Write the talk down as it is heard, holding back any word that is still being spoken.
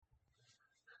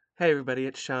Hey everybody,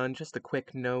 it's Sean. Just a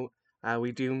quick note.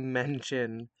 We do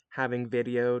mention having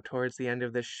video towards the end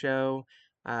of the show.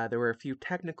 There were a few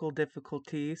technical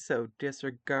difficulties, so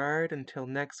disregard until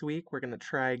next week. We're going to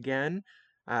try again.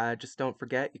 Just don't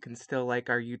forget, you can still like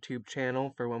our YouTube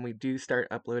channel for when we do start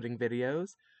uploading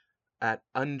videos at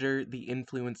Under the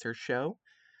Influencer Show.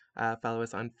 Follow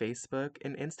us on Facebook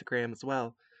and Instagram as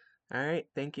well. Alright,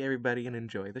 thank you everybody and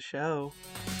enjoy the show.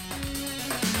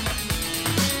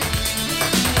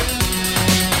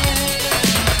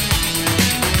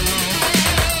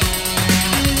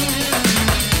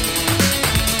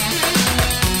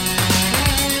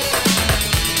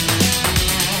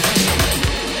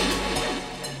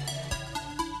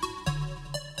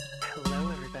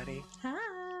 Hello everybody. Hi.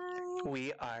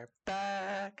 We are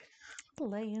back.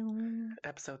 Hello.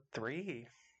 Episode 3.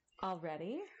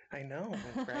 Already? I know,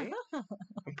 right?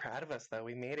 I'm proud of us though.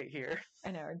 We made it here.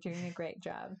 I know, we're doing a great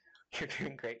job. You're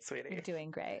doing great, sweetie. You're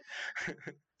doing great.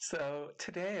 So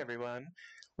today, everyone,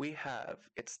 we have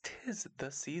tis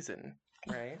the season,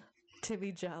 right? To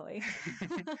be jolly.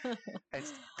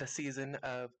 It's the season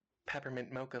of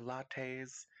peppermint mocha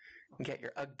lattes. Get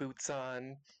your Ugg boots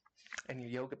on and your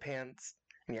yoga pants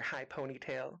and your high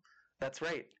ponytail. That's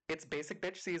right. It's basic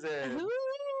bitch season.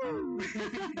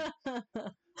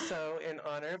 So in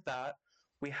honor of that,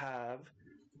 we have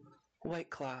White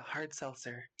Claw Hard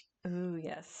Seltzer. Ooh,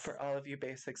 yes. For all of you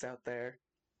basics out there,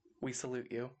 we salute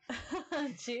you.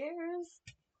 Cheers.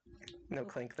 No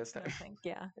clink this time. No clink,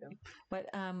 yeah.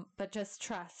 But just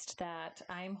trust that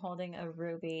I'm holding a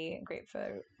ruby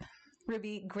grapefruit.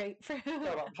 Fruity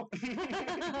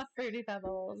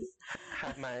Pebbles.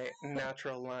 Have my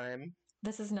natural lime.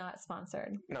 This is not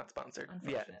sponsored. Not sponsored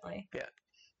Unfortunately. yet.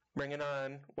 Bring it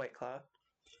on, White Claw.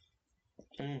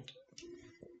 That's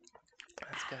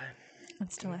good.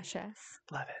 It's delicious.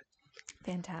 Love it.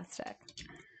 Fantastic.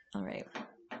 All right.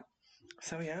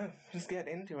 So yeah, just get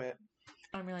into it.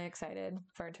 I'm really excited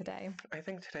for today. I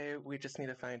think today we just need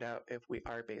to find out if we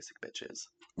are basic bitches.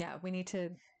 Yeah, we need to,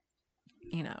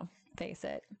 face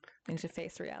it. We need to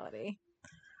face reality.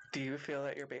 Do you feel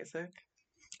that you're basic?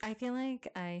 I feel like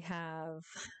I have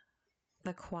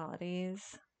the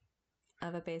qualities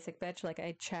of a basic bitch. Like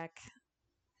I check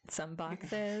some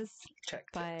boxes. Check.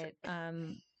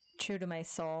 True to my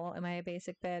soul, am I a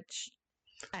basic bitch?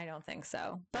 I don't think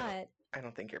so. But I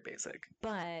don't think you're basic.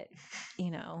 But,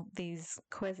 these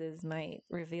quizzes might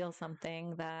reveal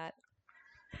something that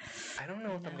I don't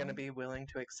know if I'm going to be willing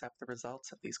to accept the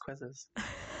results of these quizzes.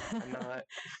 I'm not.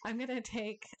 I'm going to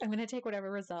take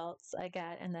whatever results I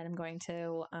get and then I'm going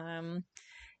to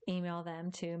email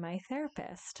them to my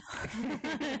therapist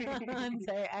and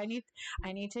say I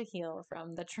need to heal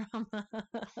from the trauma.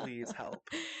 Please help.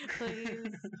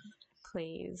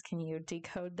 Please, can you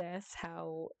decode this?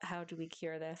 How do we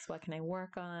cure this? What can I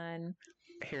work on?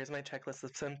 Here's my checklist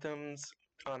of symptoms.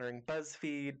 Honoring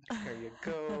BuzzFeed. Here you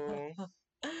go.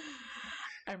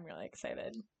 I'm really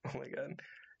excited. Oh my god.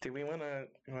 Do we want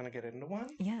to get into one?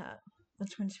 Yeah.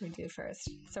 Which one should we do first?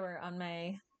 So we're on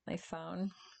my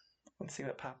phone. Let's see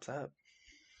what pops up.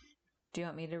 Do you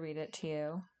want me to read it to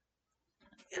you?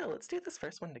 Yeah, let's do this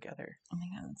first one together. Oh my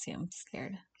god, let's see. I'm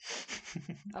scared.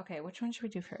 Okay, which one should we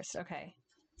do first? Okay.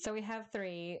 So we have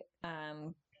 3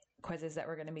 quizzes that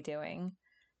we're going to be doing.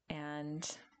 And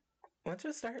let's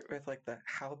just start with the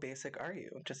how basic are you?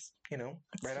 Just,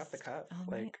 right off the cuff.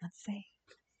 Right, let's see.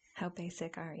 How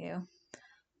basic are you?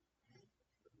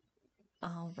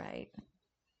 All right.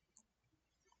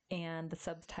 And the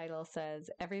subtitle says,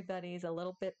 everybody's a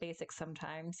little bit basic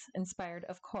sometimes, inspired,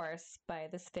 of course, by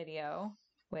this video,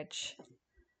 which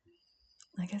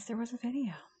I guess there was a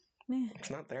video. It's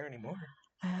not there anymore.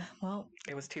 Well,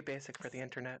 it was too basic for the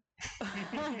internet.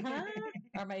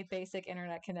 Or my basic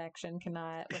internet connection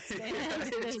cannot withstand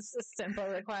this simple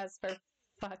request for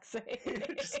fuck's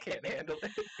sake. Just can't handle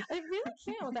it. I really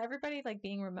can't with everybody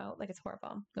being remote. It's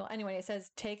horrible. Well, anyway, it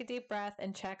says take a deep breath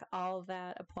and check all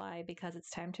that apply because it's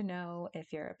time to know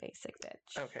if you're a basic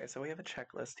bitch. Okay, so we have a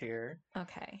checklist here.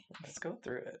 Okay. Let's go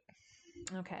through it.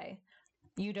 Okay.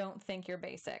 You don't think you're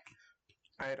basic?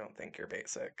 I don't think you're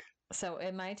basic. So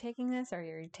am I taking this or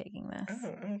are you taking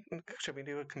this? Should we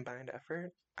do a combined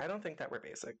effort? I don't think that we're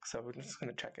basic, so we're just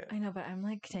going to check it. I know, but I'm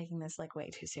taking this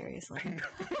way too seriously. I know.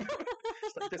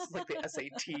 This is the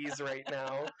SATs right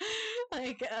now.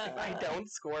 If I don't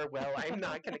score well, I'm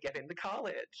not going to get into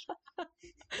college.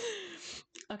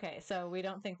 Okay, so we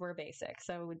don't think we're basic.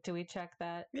 So do we check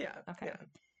that? Yeah. Okay. Yeah.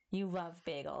 You love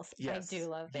bagels. Yes. I do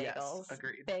love bagels. Yes,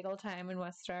 agreed. Bagel time in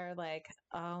Worcester,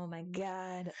 oh my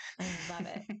god, I love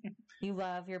it. You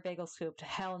love your bagel scooped.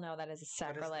 Hell no, that is a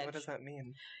sacrilege. What does that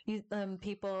mean? You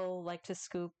people like to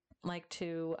scoop like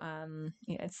to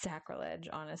it's sacrilege,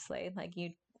 honestly. Like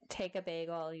you take a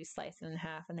bagel, you slice it in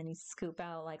half, and then you scoop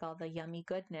out like all the yummy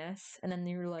goodness, and then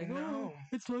you're like, No. oh,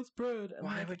 it's less bread. I'm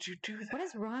Why like, would you do that? what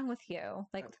is wrong with you?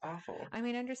 Like, That's awful. I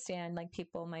mean, I understand like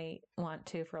people might want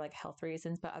to for like health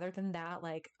reasons, but other than that,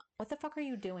 like, what the fuck are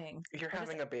you doing? You're Or just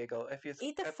having a bagel. If you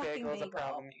eat the a fucking bagel is a bagel.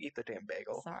 problem, you eat the damn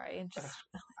bagel. Sorry, just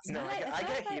it's No, not- I it's get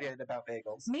not my- heated about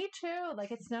bagels. Me too. Like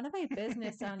it's none of my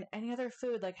business on any other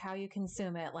food, like how you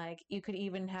consume it. Like you could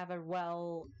even have a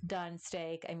well done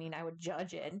steak. I mean, I would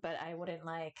judge it, but I wouldn't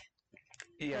like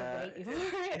Yeah. berate you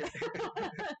for it.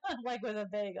 Like with a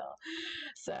bagel.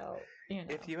 So, you know.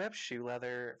 If you have shoe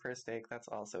leather for a steak, that's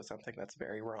also something that's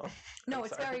very wrong. No, I'm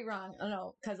it's sorry. very wrong. Oh,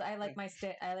 no, because I like my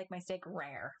steak. I like my steak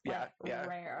rare. Yeah, Like yeah.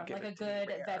 rare. Give Like a it to me good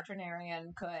rare.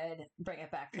 veterinarian could bring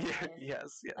it back to Yeah, life.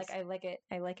 yes, yes. Like I like it.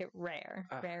 I like it rare,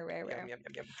 rare. Yum, yum, yum,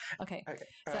 yum. Okay. Okay.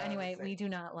 So anyway, let's we see. do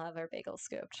not love our bagels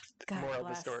scooped. God Moral of the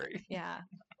bless. story. Yeah,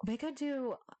 we could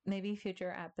do maybe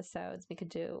future episodes. We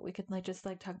could like just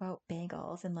like talk about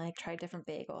bagels and like try different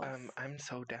bagels. I'm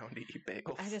so down to eat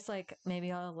bagels. I just like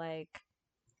maybe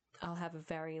I'll have a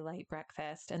very light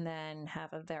breakfast and then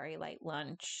have a very light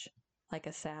lunch, like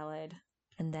a salad,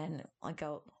 and then I'll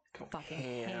go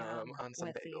fucking ham on some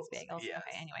with bagels. these bagels. Yes.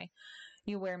 Okay, anyway,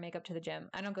 you wear makeup to the gym.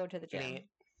 I don't go to the gym. Me,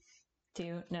 Do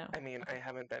you? No. I mean, I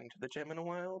haven't been to the gym in a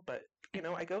while, but you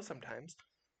know, I go sometimes.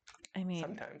 I mean,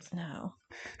 Sometimes. no.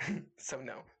 So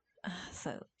no,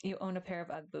 So you own a pair of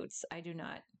UGG boots. I do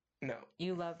not. no.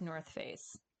 You love North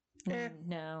Face. Eh.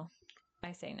 No.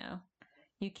 I say no.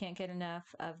 You can't get enough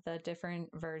of the different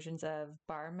versions of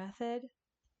bar method.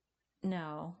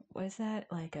 No. What is that?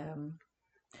 Like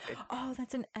oh,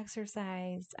 that's an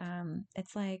exercise.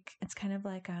 It's kind of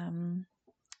like a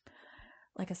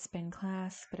spin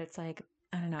class, but it's like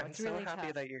I don't know. I'm It's so really happy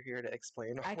tough. that you're here to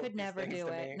explain all I of could these never things do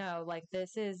to it. me. No, like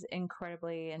this is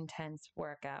incredibly intense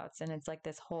workouts, and it's like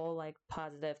this whole like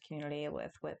positive community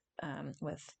with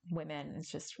women.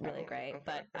 It's just really Oh, great. okay.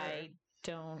 But I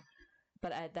don't.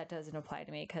 But that doesn't apply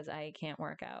to me because I can't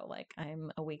work out. Like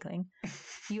I'm a weakling.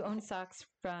 You own socks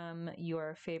from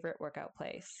your favorite workout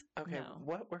place. Okay, No.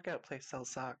 what workout place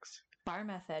sells socks? Bar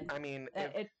Method. I mean,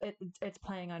 if, It's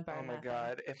playing on Bar oh my Method.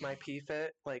 god, if my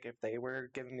P-Fit, like if they were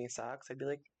giving me socks, I'd be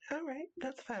like, all right,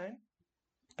 that's fine.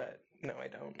 But no, I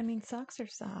don't. I mean, socks are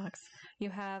socks. You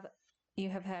have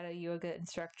had a yoga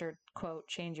instructor quote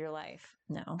change your life.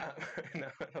 No. No,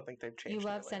 I don't think they've changed. You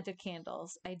my love life. scented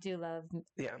candles. I do love.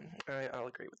 Yeah, I'll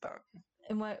agree with that.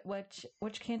 And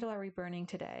which candle are we burning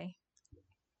today?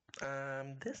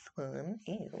 This one,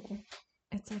 ew.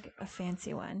 It's like a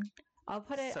fancy one. I'll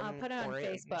put it on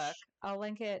orange. Facebook. I'll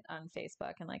link it on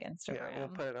Facebook and like Instagram. Yeah, we'll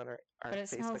put it on our but it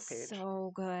Facebook smells page.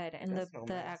 so good, and Does the smell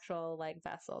the nice. actual like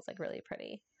vessel is like really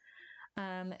pretty.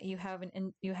 You have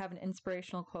an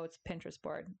inspirational quotes Pinterest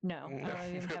board. No, No.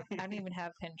 I don't even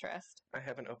have Pinterest. I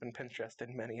haven't opened Pinterest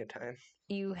in many a time.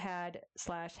 You had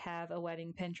 / have a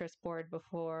wedding Pinterest board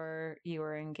before you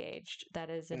were engaged. That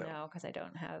is a No. no because I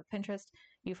don't have Pinterest.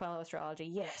 You follow astrology.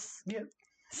 Yes. Yep.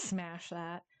 Smash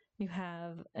that. You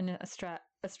have an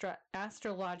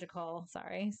astrological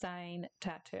sign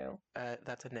tattoo.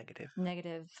 That's a negative.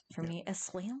 Negative for Yeah. me. A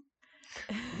slam.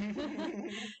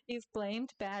 You've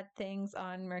blamed bad things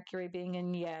on Mercury being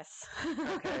in yes.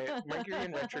 Okay, Mercury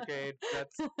in retrograde.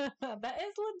 That's. That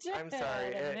is legit. I'm sorry.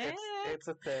 man. It's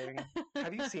a thing.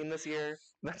 Have you seen this year?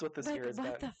 That's what this Like, year has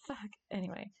what been. the fuck?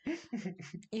 Anyway,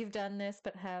 you've done this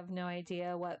but have no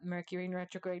idea what Mercury in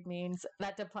retrograde means.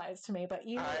 That applies to me, but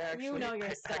you know your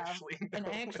stuff. And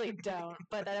I actually don't,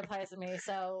 but that applies to me.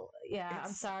 So yeah,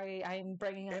 I'm sorry. I'm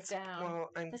bringing us down. Well,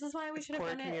 This is why we it's should have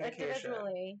poor done it communication.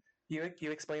 individually. You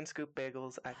explain scoop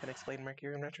bagels. I can explain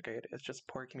Mercury in retrograde. It's just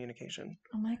poor communication.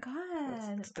 Oh my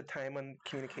god! It's the time when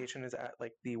communication is at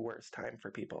like the worst time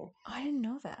for people. Oh, I didn't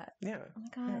know that. Yeah. Oh my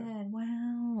god!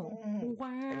 Wow! Wow!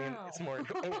 I mean, it's more.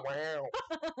 Oh wow!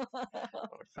 Oh,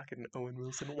 fucking Owen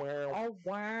Wilson. Wow! Oh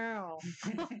wow!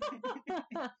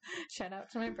 Shout out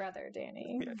to my brother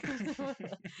Danny.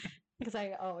 Because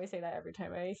I always say that every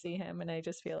time I see him, and I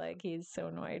just feel like he's so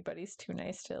annoyed, but he's too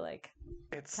nice to like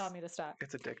tell me to stop.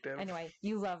 It's addictive. Anyway,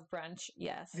 you love brunch,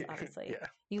 yes, obviously. Yeah.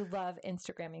 You love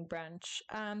Instagramming brunch.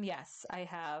 Yes, I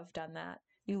have done that.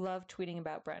 You love tweeting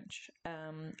about brunch.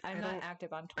 I'm not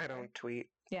active on Twitter. I don't tweet.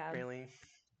 Yeah. Really.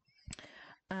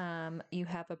 You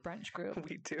have a brunch group.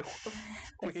 We do.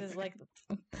 This is like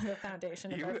the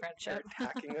foundation of our friendship. You're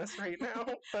attacking us right now.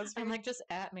 I'm like, just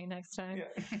at me next time.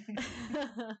 Yeah.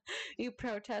 You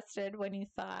protested when you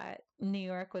thought New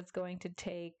York was going to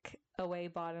take away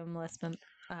bottomless brunches.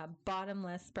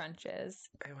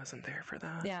 I wasn't there for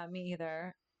that. Yeah, me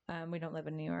either. We don't live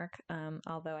in New York,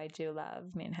 although I do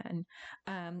love Manhattan.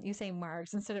 You say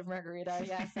margs instead of margarita.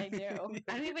 Yes, I do. Yeah,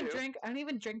 I don't you even do. drink. I don't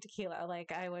even drink tequila.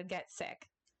 Like I would get sick.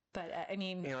 But I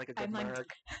mean, You know, like a good I'm like,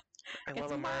 marg. I get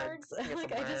love a some marg. margs. Get Like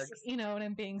some I just, margs. and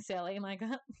I'm being silly. I'm like,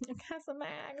 get some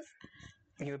mags.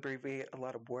 You abbreviate a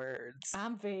lot of words.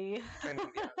 I'm V. I mean,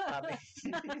 yeah.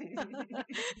 You-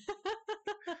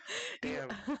 Damn.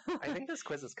 I think this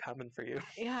quiz is coming for you.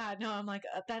 yeah, no, I'm like,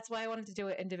 that's why I wanted to do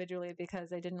it individually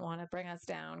because I didn't want to bring us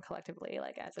down collectively,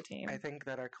 like as a team. I think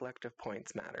that our collective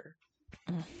points matter.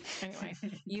 Anyway,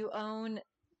 you own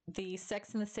the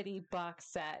Sex and the City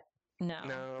box set. No,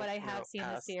 No, but I have no, seen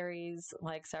pass. the series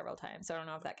like several times, so I don't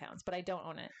know if that counts. But I don't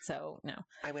own it, so no.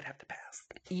 I would have to pass.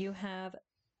 You have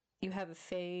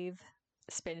a fave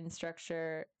spin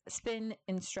instructor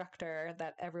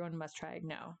that everyone must try.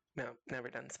 No, No, never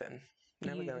done spin.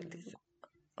 Never going to.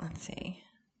 let's see.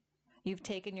 You've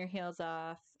taken your heels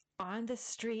off on the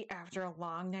street after a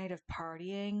long night of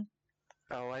partying.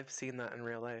 Oh, I've seen that in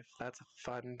real life. That's a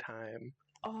fun time.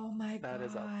 Oh my god. That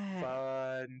is a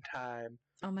fun time.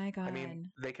 Oh my god. I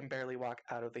mean, they can barely walk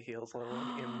out of the heels, let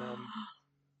alone in them.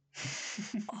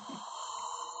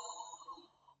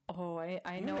 Oh,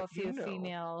 I know a few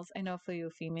females. I know a few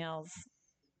females.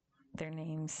 Their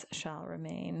names shall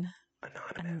remain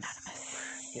Anonymous.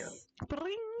 Yeah.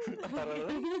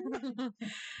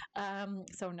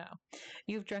 So no,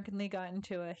 you've drunkenly gotten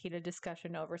into a heated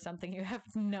discussion over something you have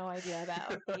no idea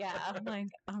about. Yeah, I'm like,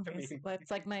 obviously,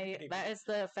 that's like that is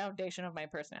the foundation of my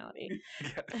personality.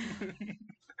 Yeah.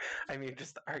 I mean,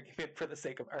 just argument for the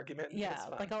sake of argument. Yeah,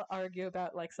 like I'll argue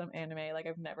about like some anime like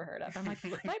I've never heard of. I'm like,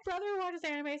 my brother watches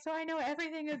anime, so I know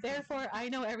everything. Therefore, I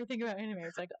know everything about anime.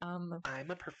 It's like, I'm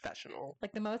a professional.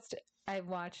 like the most I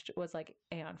watched was like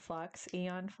Aeon Flux.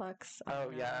 Oh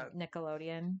yeah,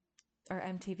 Nickelodeon or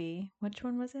MTV. Which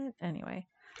one was it? Anyway,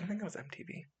 I think it was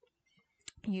MTV.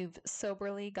 You've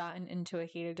soberly gotten into a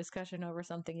heated discussion over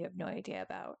something you have no idea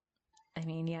about. I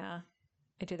mean, yeah,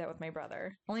 I do that with my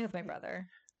brother. Only with my brother.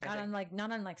 Not on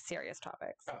like serious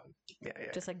topics. Oh, yeah.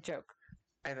 Just like joke.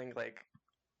 I think like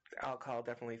alcohol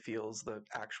definitely fuels the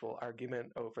actual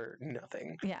argument over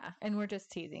nothing. Yeah, and we're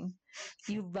just teasing.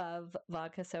 You love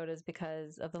vodka sodas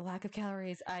because of the lack of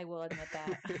calories. I will admit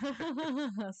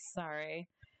that. Sorry.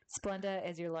 Splenda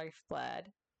is your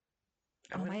lifeblood.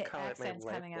 My accent's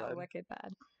coming out wicked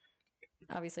bad.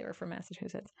 Obviously, we're from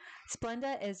Massachusetts.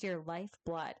 Splenda is your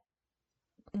lifeblood.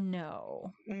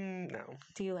 No. No.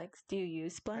 Do you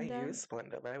use Splenda? I use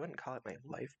Splenda, but I wouldn't call it my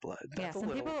lifeblood. That's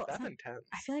that's intense.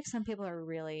 I feel like some people are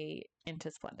really into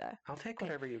Splenda. I'll take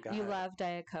whatever you got. You love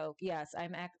Diet Coke. Yes,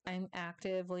 I'm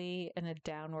actively in a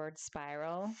downward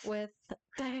spiral with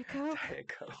Diet Coke. Diet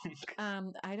Coke.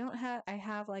 I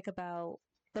have like about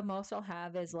the most I'll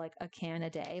have is like a can a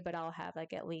day, but I'll have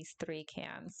like at least 3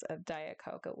 cans of Diet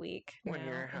Coke a week. When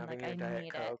you're having your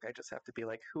Diet Coke, I just have to be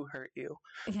like, who hurt you?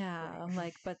 Yeah, I'm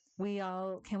like, but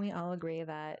can we all agree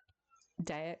that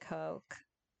Diet Coke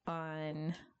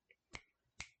on,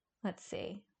 let's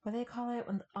see, what do they call it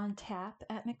on tap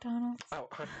at McDonald's? Oh,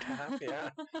 on tap, yeah.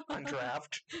 On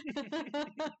draft.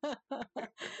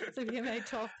 So if you made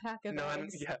 12-pack of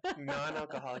eggs.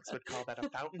 Non-alcoholics would call that a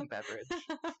fountain beverage.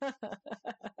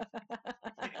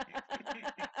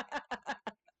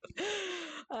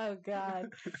 Oh, God.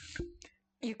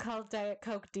 You called Diet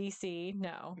Coke DC?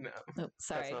 No. No. Oh,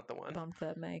 sorry. That's not the one. Bumped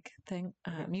the mic thing.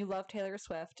 You love Taylor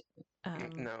Swift.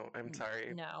 No, I'm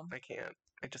sorry. No. I can't.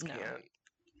 I just can't.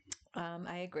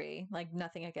 I agree. Like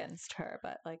nothing against her,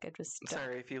 but like I just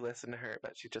sorry if you listen to her,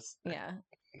 but she just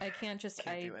I can't do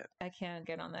it. I can't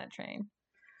get on that train.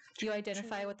 You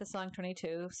identify with the song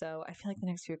 22, so I feel like the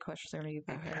next few questions are going to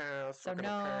be about her. So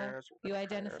no, you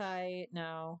identify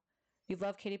no. You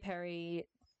love Katy Perry.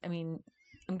 I mean,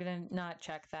 I'm gonna not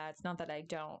check that. It's not that I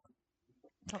don't.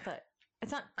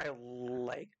 It's not.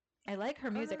 I like her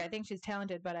music. I think she's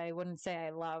talented, but I wouldn't say I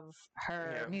love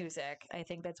her music. I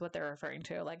think that's what they're referring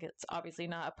to. Like, it's obviously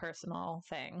not a personal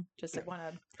thing. Just like want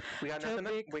to. We got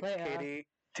nothing with Katy.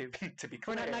 To be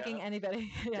clear, we're not knocking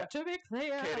anybody. To be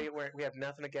clear, Katy, we have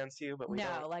nothing against you, but we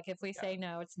don't. Like if we say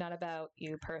no, it's not about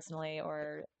you personally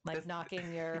or like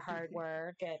knocking your hard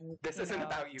work and this isn't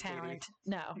about you, talent. Katy.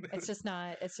 No, it's just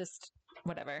not. It's just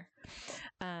whatever.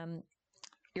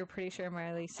 You're pretty sure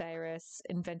Miley Cyrus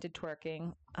invented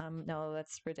twerking. No,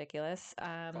 that's ridiculous.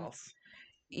 False.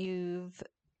 You've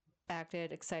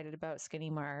acted excited about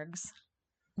skinny margs.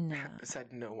 No. I said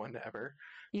no one ever.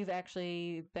 You've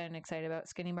actually been excited about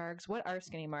skinny margs. What are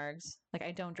skinny margs? Like,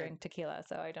 I don't drink tequila,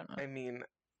 so I don't know. I mean,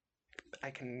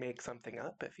 I can make something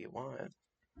up if you want.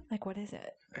 Like, what is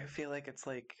it? I feel like it's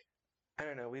like, I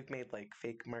don't know, we've made like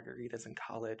fake margaritas in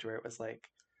college where it was like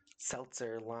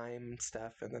seltzer lime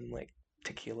stuff and then like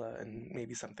tequila and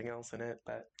maybe something else in it.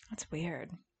 But That's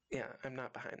weird. yeah, I'm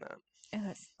not behind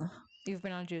that. You've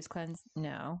been on a juice cleanse?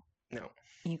 No. No.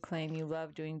 You claim you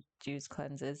love doing juice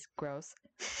cleanses. Gross.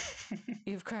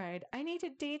 You've cried, I need to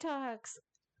detox.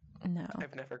 No.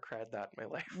 I've never cried that in my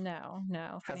life. No.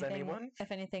 Has anyone?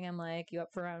 If anything, I'm like, you up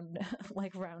for round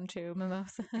like round 2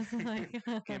 mimosas? Like,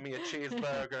 Give me a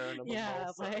cheeseburger and a yeah,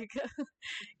 mimosa. like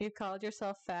you called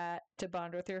yourself fat to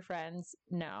bond with your friends.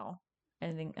 No. I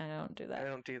don't do I that.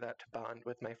 don't do that to bond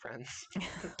with my friends.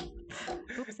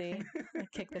 Oopsie. I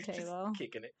kicked the Just table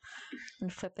kicking it.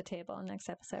 and flip the table in next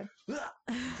episode.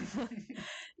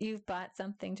 You've bought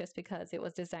something just because it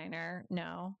was designer.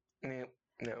 No. No.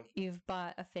 You've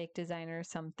bought a fake designer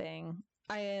something.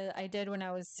 I did when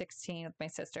I was 16 with my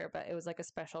sister, but it was like a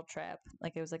special trip.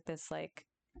 Like it was like this like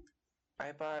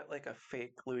I bought like a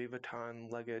fake Louis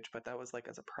Vuitton luggage, but that was like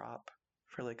as a prop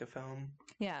for like a film.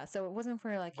 yeah, so it wasn't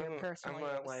for like your personal I'm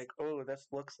not use. like, oh, this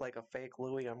looks like a fake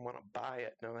Louis. I want to buy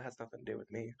it. No, it has nothing to do with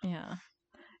me. Yeah.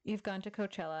 You've gone to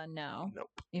Coachella? No. Nope.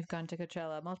 You've gone to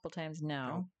Coachella multiple times?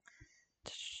 No.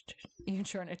 You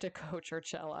turn it to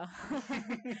Coachella.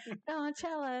 Oh,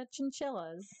 Chella,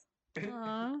 chinchillas.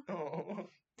 Aw. Oh,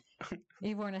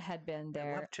 You've worn a headband I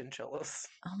there. love chinchillas.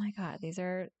 Oh my God, these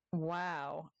are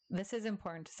wow. This is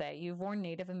important to say. You've worn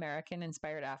Native American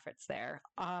inspired outfits there.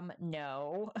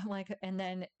 No. Like and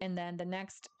then the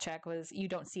next check was you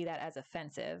don't see that as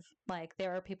offensive. Like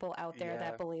there are people out there Yeah.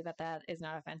 that believe that is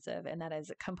not offensive and that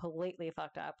is completely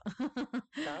fucked up.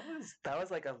 That was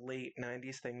like a late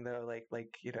 '90s thing though,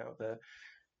 like you know the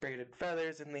braided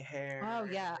feathers in the hair. Oh,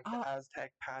 yeah. like the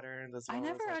Aztec patterns as well. I as,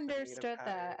 never like, the Native understood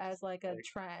that patterns. as like a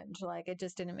trend. Like it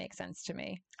just didn't make sense to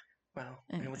me. Well,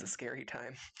 it was Anyway. a scary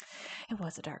time. It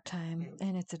was a dark time,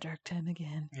 and it's a dark time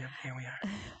again. Yeah, here we are.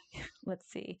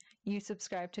 Let's see. You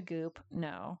subscribe to Goop?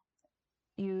 No.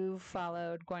 You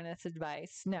followed Gwyneth's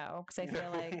advice? No, because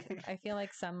I feel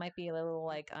like some might be a little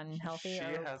like unhealthy She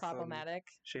or has problematic.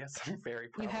 She has some very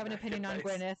You have an problematic opinion on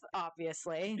advice. Gwyneth,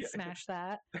 obviously. Yeah. Smash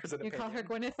that. There's an You call her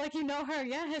opinion. Gwyneth like you know her.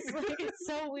 Yes, like it's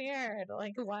so weird.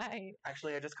 Like why?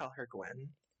 Actually, I just call her Gwen.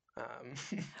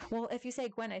 Well, if you say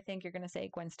Gwen, I think you're gonna say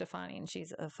Gwen Stefani, and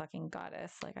she's a fucking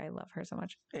goddess. Like I love her so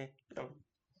much. No.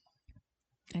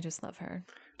 I just love her.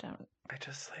 Don't. I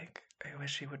just like. I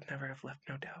wish she would never have left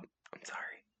No Doubt. I'm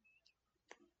sorry.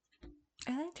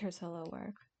 I liked her solo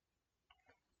work.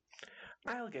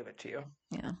 I'll give it to you.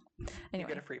 Yeah. You Anyway.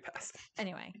 get a free pass.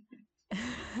 Anyway.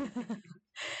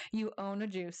 You own a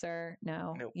juicer.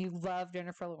 No. Nope. You love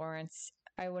Jennifer Lawrence.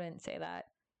 I wouldn't say that.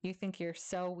 You think you're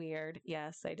so weird.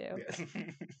 Yes, I do. Yes.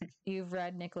 You've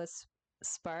read Nicholas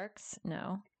Sparks?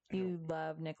 No. You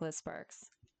love Nicholas Sparks?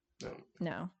 No.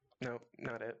 No. No,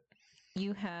 not it.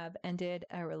 You have ended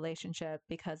a relationship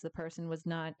because the person was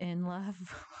not in love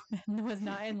and was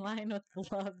not in line with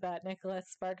the love that Nicholas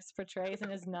Sparks portrays in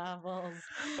his novels.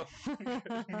 I'm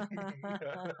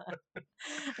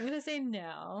going to say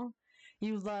no.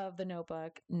 You love The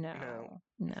Notebook. No.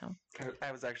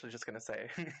 I was actually just gonna say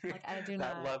Like I do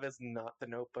that not. love is not The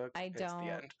Notebook. I It's don't.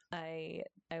 the end.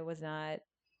 I was not.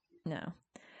 No.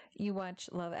 You watch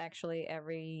Love Actually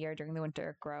every year during the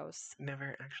winter. Gross.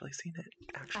 Never actually seen it.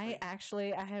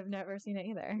 I have never seen it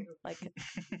either. Like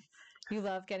you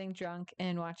love getting drunk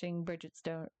and watching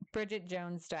Bridget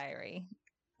Jones' Diary.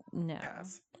 No.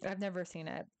 Pass. I've never seen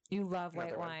it. You love white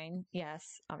Another one. wine.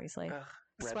 Yes, obviously. Ugh,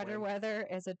 red Sweater wine. weather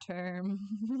is a term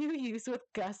you use with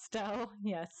gusto.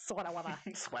 Yes, sweater weather.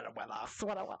 Sweater weather.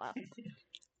 Sweater weather.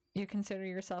 You consider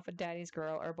yourself a daddy's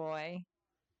girl or boy?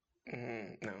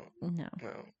 No. No.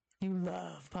 No. You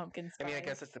love pumpkin spice. I mean, I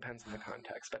guess it depends on the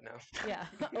context, but no. Yeah.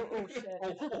 Oh shit.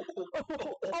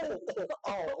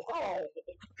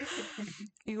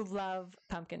 You love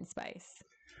pumpkin spice.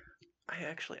 I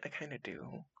kind of do.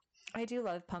 I do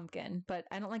love pumpkin, but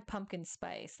I don't like pumpkin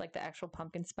spice, like the actual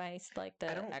pumpkin spice, like the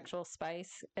actual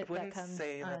spice I that wouldn't comes.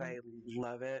 say that I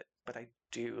love it, but I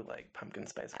do like pumpkin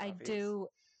spice coffees.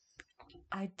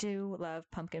 I do love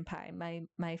pumpkin pie.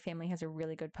 My family has a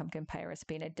really good pumpkin pie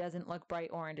recipe, and it doesn't look bright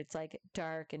orange. It's like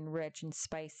dark and rich and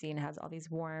spicy, and has all these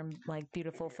warm, like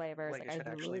beautiful flavors. Like it should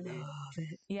I actually love be.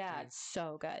 it. Yeah, Mm. it's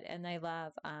so good, and I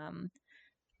love.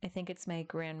 I think it's my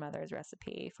grandmother's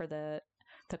recipe for the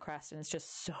crust, and it's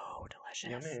just so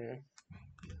delicious.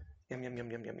 Yum yum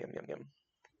yum yum yum yum yum yum.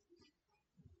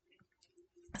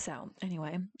 So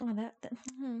anyway, that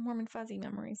warm and fuzzy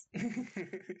memories.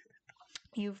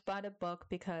 You've bought a book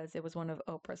because it was one of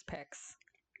Oprah's picks.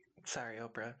 Sorry,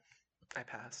 Oprah. I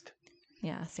passed.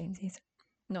 Yeah, same season.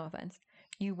 No offense.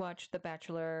 You watched The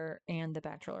Bachelor and The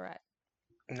Bachelorette.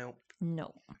 Nope.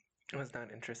 No. I was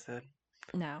not interested.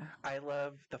 No. I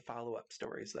love the follow-up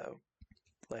stories though.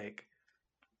 Like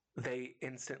they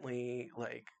instantly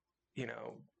like,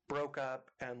 broke up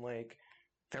and like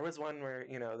there was one where,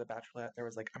 The Bachelorette, there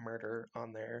was like a murder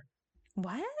on there.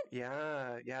 What?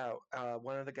 Yeah, yeah.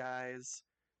 One of the guys,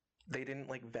 they didn't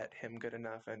like vet him good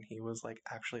enough and he was like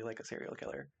actually like a serial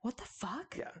killer. What the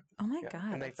fuck? Yeah. Oh my Yeah.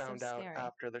 God. And they That's so found out scary.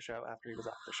 after the show, after he was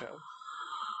off the show.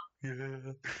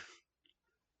 Yeah.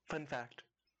 Fun fact.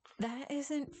 That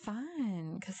isn't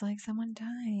fun because like someone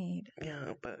died.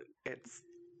 Yeah, but it's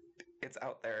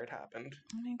out there. It happened.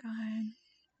 Oh my God.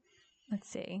 Let's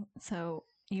see. So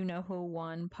you know who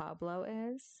Juan Pablo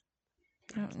is?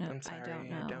 I don't know. I'm sorry, I don't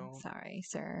know. I don't. Sorry,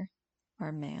 sir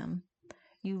or ma'am.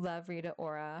 You love Rita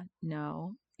Ora?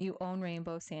 No. You own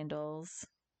rainbow sandals?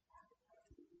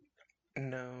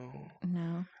 No.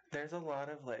 No. There's a lot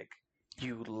of like,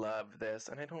 you love this,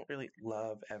 and I don't really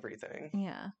love everything.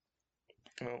 Yeah.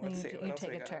 Well, let's see. What You else take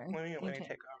we a got? turn. Let me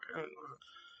take over.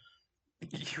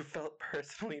 You felt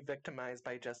personally victimized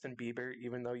by Justin Bieber,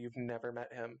 even though you've never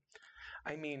met him.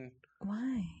 I mean,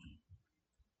 Why?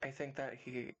 I think that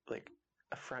he like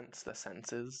affronts the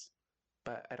senses,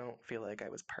 but I don't feel like I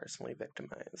was personally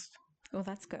victimized. Well,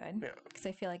 that's good. Yeah. Because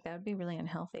I feel like that would be really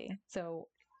unhealthy. So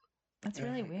that's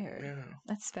really weird. Yeah.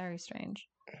 That's very strange.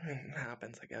 It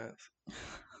happens, I guess.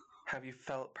 Have you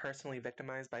felt personally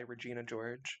victimized by Regina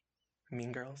George?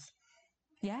 Mean Girls?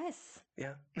 Yes.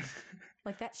 Yeah.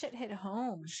 Like that shit hit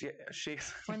home.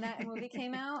 She's When that movie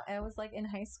came out, I was like in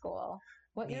high school.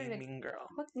 Mean Girl.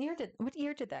 What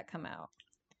year did that come out?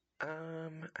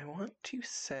 I want to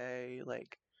say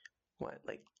like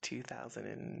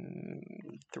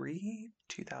 2003,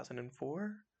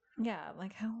 2004? Yeah,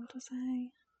 like how old was I?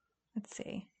 Let's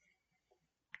see.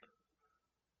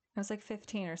 I was like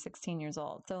 15 or 16 years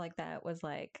old. So like that was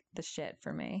like the shit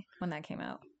for me when that came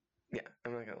out. Yeah,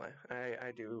 I'm not gonna lie.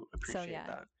 I do appreciate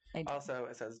that. I do. Also,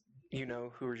 it says you know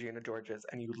who Regina George is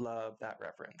and you love that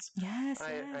reference. Yes,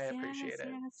 I appreciate it.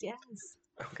 Yes.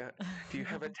 Oh god. Do you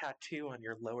have a tattoo on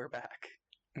your lower back?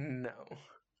 No.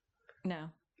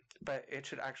 No. But it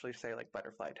should actually say like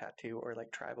butterfly tattoo or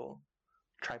like tribal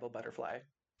butterfly.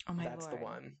 Oh my That's Lord. the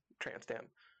one. Tramp stamp.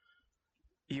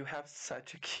 You have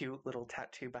such a cute little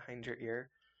tattoo behind your ear.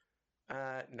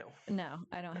 No. No,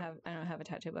 I don't have a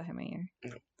tattoo behind my ear.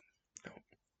 No.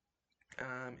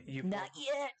 You've Not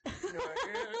yet. Not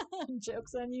yet.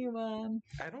 Joke's on you, Mom.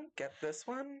 I don't get this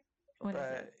one, What is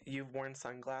but it? you've worn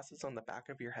sunglasses on the back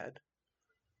of your head.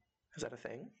 Is that a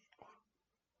thing?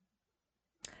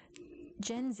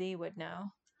 Gen Z would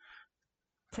know.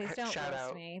 Please don't Shout roast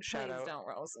out, me. shout Please out. don't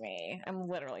roast me. I'm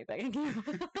literally begging you.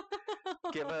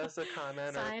 Give us a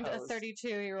comment Signed or a post.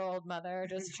 32-year-old mother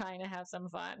just trying to have some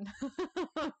fun.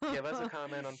 Give us a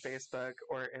comment on Facebook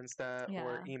or Insta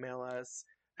or Yeah. email us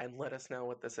and let us know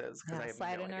what this is because I have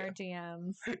Slide no in idea. our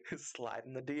DMs. Slide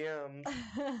in the DMs.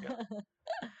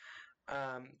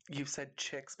 You've said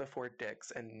chicks before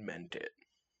dicks and meant it.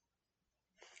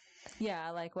 Yeah,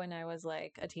 like when I was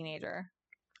like a teenager.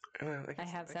 I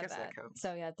have said that.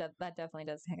 So yeah, that definitely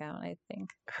does count, I think.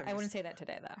 I wouldn't say that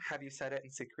today though. Have you said it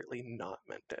and secretly not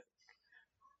meant it?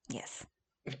 Yes.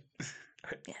 Yes.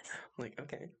 Like,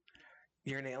 okay.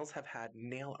 Your nails have had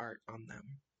nail art on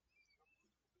them.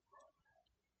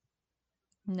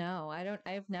 No, I don't.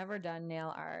 I've never done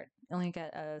nail art. I only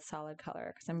get a solid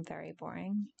color because I'm very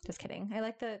boring. Just kidding. I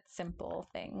like the simple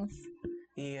things.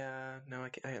 Yeah, no,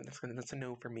 that's a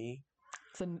no for me.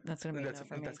 So that's gonna be a no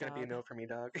for me. That's gonna be a no for me,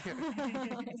 dog.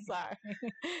 Sorry.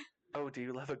 Oh, do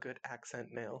you love a good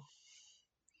accent nail?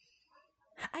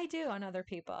 I do on other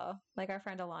people. Like our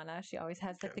friend Alana, she always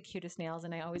has like the cutest nails,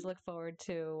 and I always look forward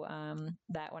to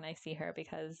that when I see her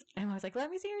because I'm always like, "Let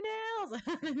me see your nails,"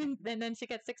 and then she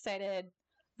gets excited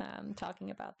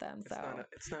talking about them. So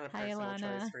it's not a hi, personal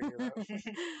Alana. choice for you, though.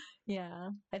 Yeah,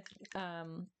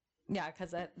 yeah,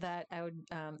 because that I would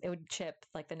it would chip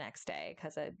like the next day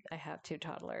because I have 2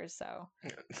 toddlers, so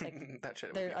like, that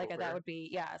shit would be like over. that would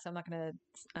be so I'm not gonna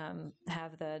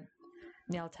have the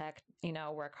nail tech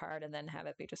work hard and then have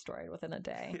it be destroyed within a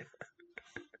day.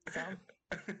 So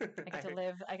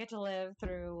I get to live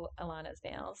through Alana's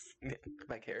nails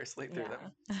vicariously through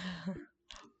them.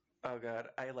 Oh god,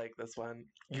 I like this one.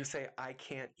 You say I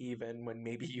can't even when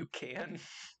maybe you can.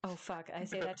 Oh fuck! I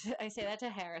say that to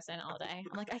Harrison all day.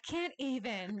 I'm like, I can't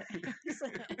even.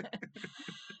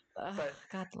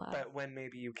 God love. But when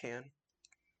maybe you can.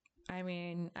 I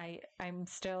mean, I'm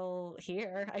still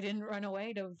here. I didn't run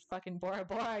away to fucking Bora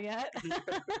Bora yet.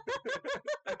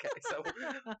 Okay, so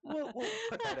we'll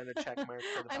put that in a check mark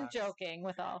for the box. I'm joking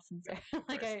with all sincerity.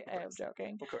 Like I am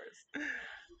joking. Of course.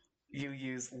 you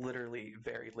use literally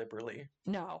very liberally.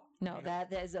 No, Yeah.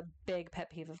 that is a big pet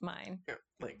peeve of mine. Yeah,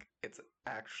 like it's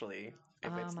actually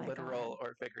if Oh it's my literal God.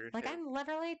 or figurative. Like, I'm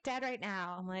literally dead right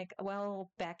now. I'm like, well,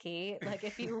 Becky, like,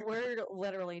 if you were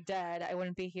literally dead, I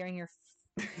wouldn't be hearing your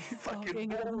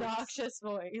fucking voice. obnoxious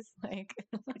voice. Like,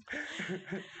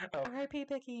 Oh, R.I.P.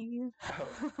 Becky. oh,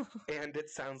 and it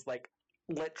sounds like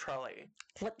literally.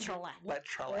 Literally.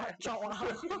 Literally.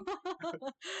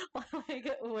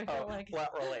 Like, we're Oh, like,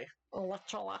 literally.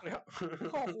 literally.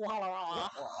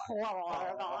 Yeah.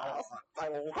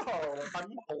 I'm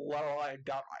literally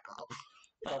dead right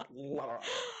now.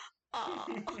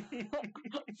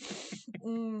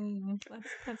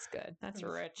 That's good. That's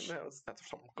rich. That's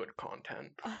some good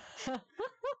content.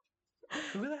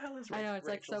 Who the hell is Rachel? I know, it's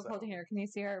like so cold in here. Can you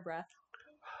see our breath?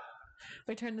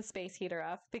 We turned the space heater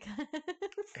off because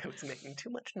It was making too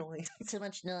much noise. too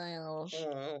much noise.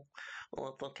 Well,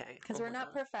 it's okay. Because we're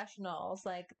not professionals.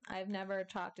 Like, I've never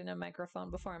talked in a microphone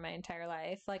before in my entire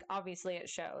life. Like, obviously it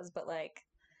shows, but like,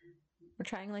 we're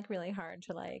trying like really hard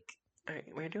to like. All right,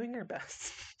 we're doing our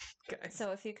best, guys.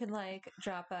 So if you could like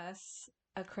drop us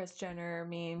a Kris Jenner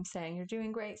meme saying you're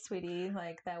doing great, sweetie,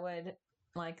 like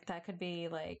that could be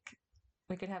like.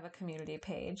 We could have a community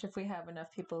page if we have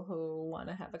enough people who want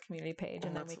to have a community page,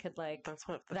 and then we could like that's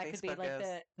what the that Facebook could be like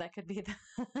is. that could be the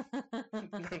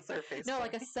That's their Facebook. no,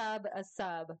 like a sub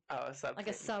Oh, a sub like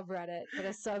thing. a subreddit, but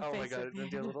a sub. Oh my Facebook god, page.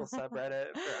 do a little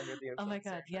subreddit for Under the Influence. Oh my god,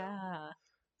 section. yeah.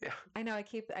 Yeah. I know. I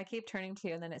keep turning to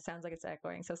you, and then it sounds like it's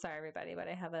echoing. So sorry, everybody, but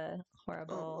I have a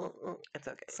horrible It's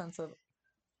okay. sense of.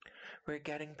 We're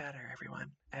getting better,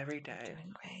 everyone. Every day.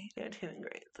 Doing great. You're doing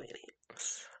great, sweetie.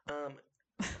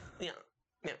 Yeah.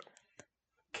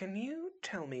 Can you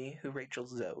tell me who Rachel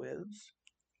Zoe is?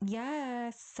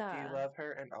 Yes. Do you love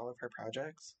her and all of her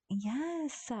projects?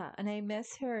 Yes, and I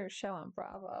miss her show on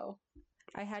Bravo.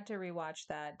 I had to rewatch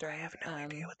that during I have no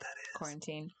idea what that is.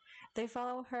 Quarantine. They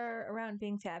follow her around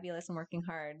being fabulous and working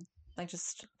hard, like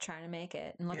just trying to make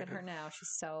it. And look at her now;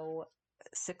 she's so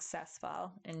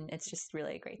successful, and it's just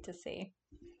really great to see.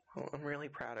 Well, I'm really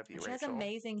proud of you, She Rachel. has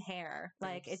amazing hair.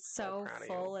 Like, it's so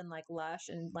full and like lush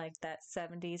and like that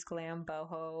 70s glam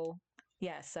boho.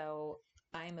 Yeah, so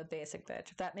I'm a basic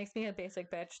bitch. If that makes me a basic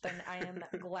bitch, then I am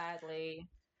gladly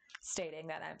stating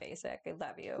that I'm basic. I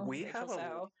love you. We Rachel,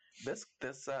 have this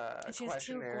and she has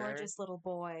two gorgeous little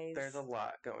boys. There's a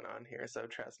lot going on here, so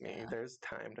trust me, there's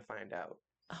time to find out.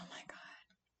 Oh my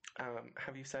god.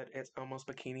 Have you said it's almost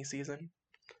bikini season?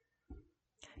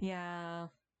 Yeah.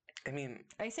 I mean,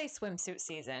 I say swimsuit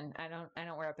season. I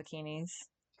don't wear bikinis.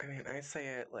 I mean, I say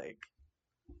it like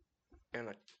in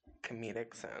a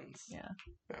comedic sense. Yeah.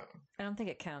 No. I don't think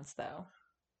it counts though.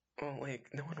 Well, like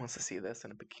no one wants to see this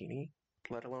in a bikini,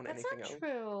 let alone That's anything not else.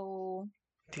 True.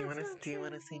 Do you want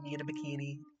to see me in a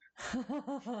bikini?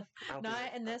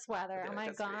 Not in this weather. Oh my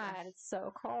god, it's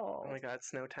so cold. Oh my god,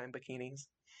 snow time bikinis.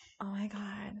 Oh my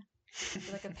god.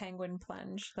 Like a penguin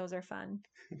plunge. Those are fun.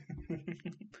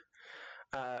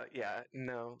 Yeah,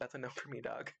 no, that's a no for me,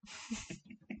 dog.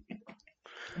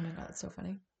 Oh my god, that's so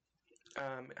funny.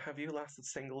 Have you lost a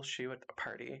single shoe at a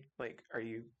party? Like, are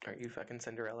you fucking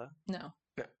Cinderella? No.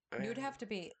 No. You would have to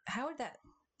be. How would that?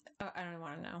 Oh, I don't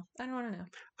want to know. I don't want to know.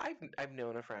 I've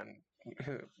known a friend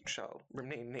who shall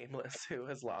remain nameless who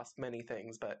has lost many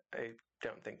things, but I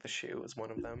don't think the shoe was one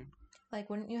of them. Like,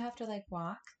 wouldn't you have to like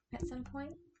walk at some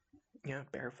point? Yeah,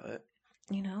 barefoot.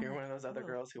 You know, you're one of those other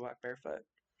girls who walk barefoot.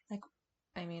 Like,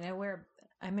 I mean,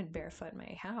 I'm in barefoot in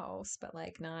my house, but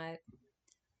like not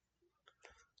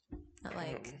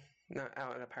like not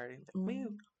out at a party.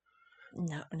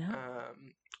 No.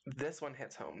 This one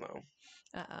hits home though.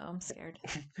 I'm scared.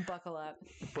 Buckle up.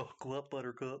 Buckle up,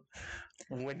 Buttercup.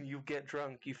 When you get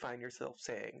drunk, you find yourself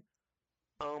saying,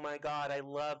 "Oh my God, I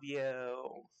love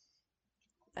you."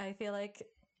 I feel like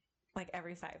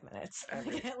every 5 minutes.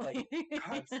 Like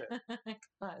constant.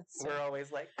 We're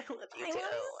always like, "I love you too.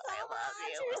 I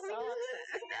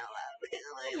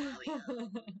love you.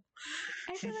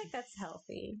 I feel like that's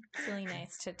healthy. It's really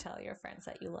nice to tell your friends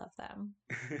that you love them.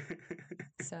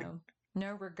 So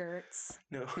no regrets.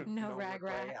 No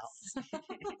regrets.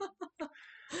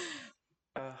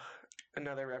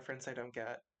 Another reference I don't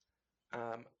get.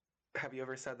 Have you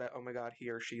ever said that, "Oh my God, he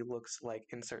or she looks like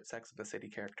insert Sex and the City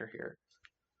character here"?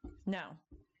 No.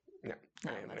 No,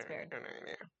 that's weird.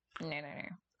 No.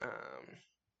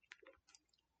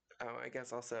 Oh, I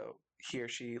guess also he or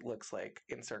she looks like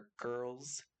insert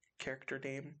girl's character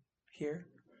name here.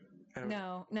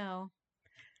 No.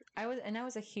 I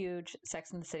was a huge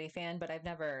Sex and the City fan, but I've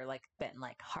never like been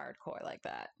like hardcore like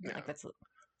that. No. Like that's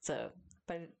so,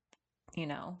 but you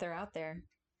know, they're out there.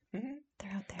 Mm-hmm.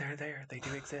 They're out there. They're there. They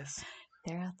do exist.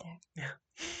 They're out there.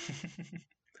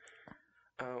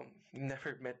 Yeah. Never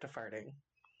admit to farting.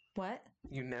 What?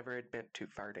 You never admit to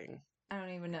farting. I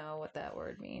don't even know what that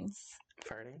word means.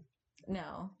 Farting?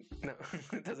 No, No,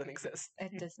 it doesn't exist.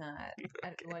 it does not.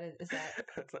 What is that?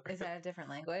 That's not Is that a different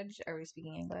language? Are we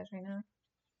speaking English right now?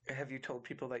 Have you told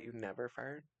people that you never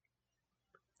fart?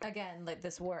 Again, like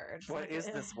this word. What like, is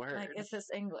this word? Like, is this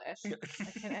English? Like,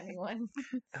 can anyone?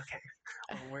 Okay.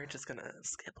 Well, we're just gonna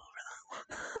skip over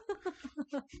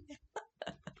that one.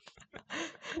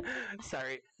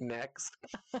 Sorry. Next.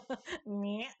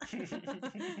 Me.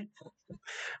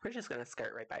 We're just gonna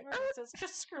skirt right by.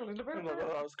 Just scrolling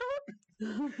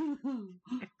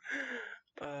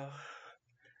uh,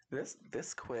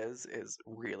 this quiz is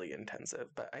really intensive,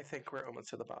 but I think we're almost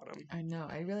to the bottom. I know.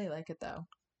 I really like it though.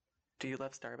 Do you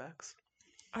love Starbucks?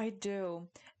 I do,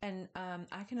 and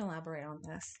I can elaborate on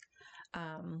this.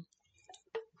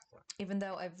 Even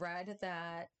though I've read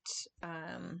that,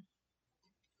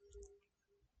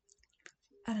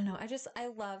 I don't know. I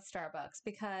love Starbucks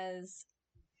because,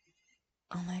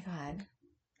 oh my god,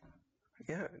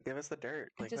 Yeah, give us the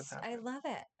dirt. Like, what's I happening? love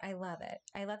it. I love it.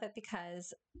 I love it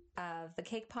because of the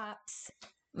cake pops.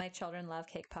 My children love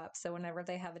cake pops. So whenever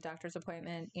they have a doctor's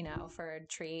appointment, for a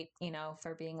treat,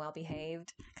 for being well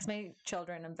behaved, because my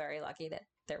children, I'm very lucky that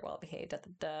they're well behaved at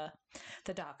the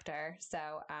doctor.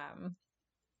 So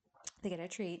they get a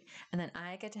treat, and then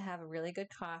I get to have a really good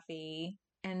coffee.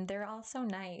 And they're all so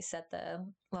nice at the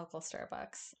local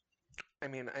Starbucks. I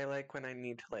mean, I like when I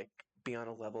need to like be on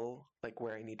a level like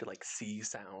where I need to like see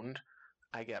sound.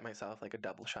 I get myself like a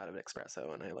double shot of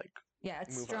espresso, and I like Yeah,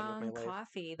 it's move on with strong my life.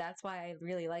 coffee. That's why I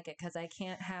really like it because I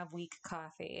can't have weak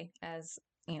coffee, as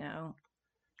you know.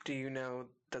 Do you know?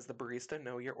 Does the barista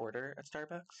know your order at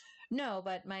Starbucks? No,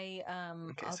 but my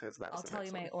Okay, so that was I'll the tell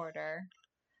you next my one. order.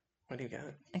 What do you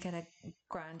get? I get a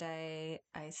grande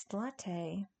iced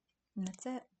latte, and that's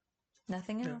it.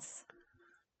 Nothing Yeah. else.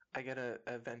 I get a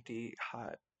venti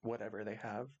hot whatever they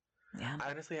have. Yeah.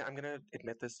 Honestly, I'm gonna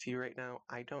admit this to you right now.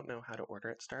 I don't know how to order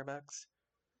at Starbucks,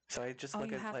 so I just Oh,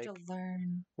 look you at have like to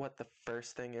learn. what the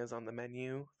first thing is on the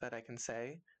menu that I can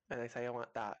say, and I say I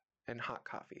want that and hot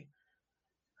coffee,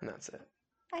 and that's it.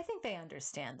 I think they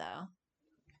understand, though.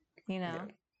 Yeah,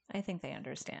 I think they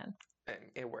understand. and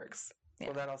it works. Yeah.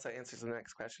 Well, that also answers the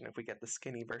next question. If we get the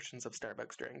skinny versions of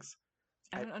Starbucks drinks,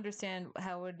 I don't understand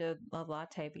how would a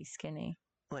latte be skinny.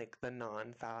 like the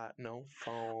non-fat, no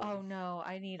foam. Oh no,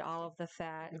 I need all of the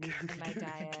fat in my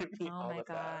diet. Give me Oh all my of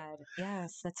that. god.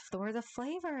 Yes, that's where the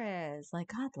flavor is. Like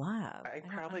God love. I don't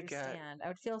probably get- understand. I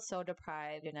would feel so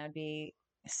deprived and I'd be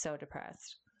so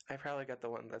depressed. I probably get the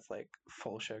one that's like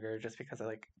full sugar just because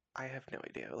I have no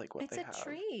idea like what It's they a have.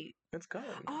 treat. It's good.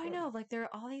 Oh, I know. Like there are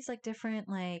all these like different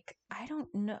like I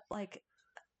don't know like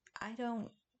I don't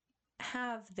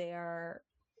have their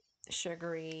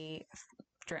sugary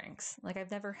drinks. Like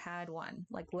I've never had one,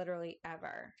 like literally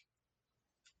ever.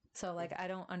 So like I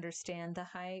don't understand the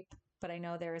hype, but I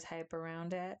know there is hype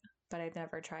around it, but I've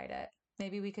never tried it.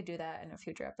 Maybe we could do that in a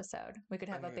future episode. We could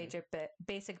have a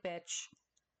basic bitch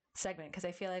segment because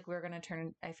I feel like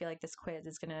I feel like this quiz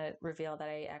is going to reveal that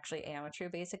I actually am a true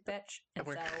basic bitch. And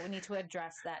so we need to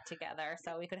address that together.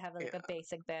 So we could have like a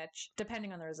basic bitch,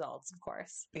 depending on the results, of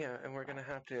course. Yeah, and we're going to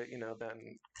have to,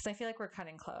 then... Because I feel like we're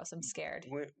cutting close. I'm scared.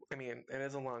 I mean, it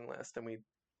is a long list, and we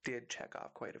did check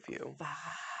off quite a few.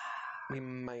 We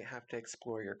might have to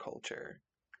explore your culture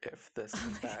if this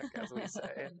is back, as we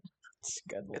say.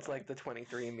 It's like the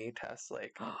 23andMe test.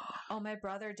 Like, oh, my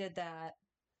brother did that.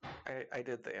 I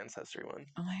did the Ancestry one.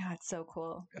 Oh my god, so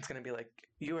cool. It's going to be like,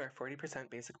 you are 40%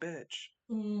 basic bitch.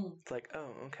 It's like, oh,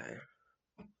 okay.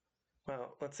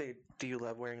 Well, let's see. Do you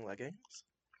love wearing leggings?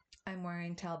 I'm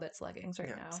wearing Talbot's leggings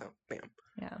right now. So, bam.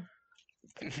 Yeah.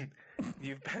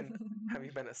 Have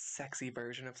you been a sexy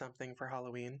version of something for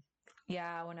Halloween?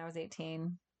 Yeah, when I was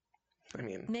 18. I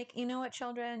mean, you know what,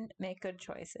 children? Make good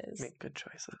choices. Make good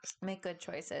choices. Make good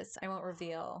choices. I won't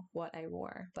reveal what I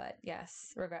wore, but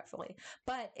yes, regretfully.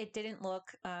 But it didn't look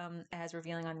as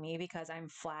revealing on me because I'm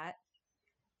flat.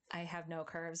 I have no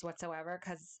curves whatsoever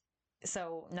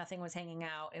so nothing was hanging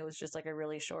out. It was just like a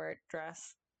really short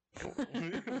dress.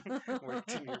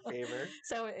 Worked in your favor.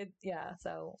 So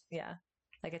yeah.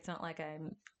 Like it's not like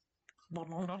I'm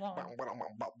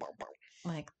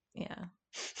like, yeah.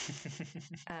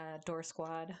 Door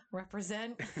squad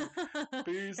represent.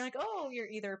 You're like, oh, you're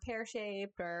either pear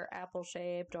shaped or apple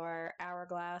shaped or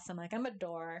hourglass. I'm like, I'm a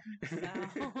door. So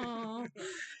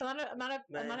I'm not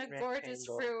a gorgeous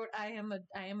fruit. I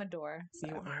am a door. So.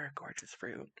 You are a gorgeous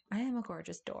fruit. I am a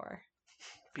gorgeous door.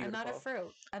 Beautiful. I'm not a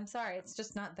fruit. I'm sorry. It's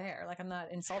just not there. Like, I'm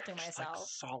not insulting Just like myself.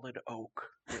 solid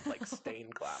oak with like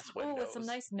stained glass Oh, windows. with some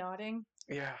nice nodding.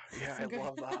 Yeah, I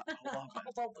love that. I love I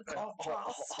love the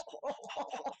contrast.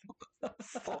 it.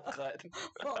 So good.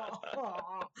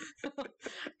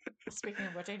 Speaking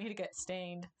of which, I need to get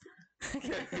stained.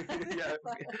 Yeah,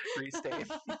 restain.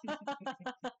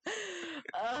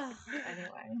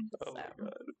 Anyway, Oh my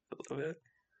god, I love it.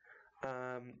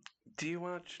 Do you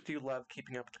love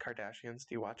Keeping Up with the Kardashians? Do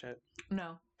you watch it?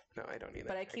 no, No, I don't either.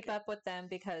 but I keep up with them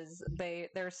because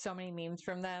there's so many memes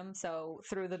from them. So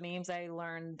through the memes, I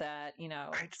learned that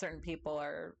certain people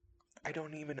are. I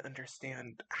don't even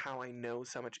understand how I know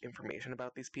so much information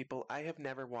about these people. I have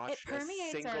never watched a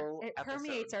single it episode.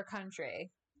 permeates our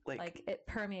country. Like It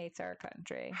permeates our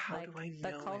country. How like do I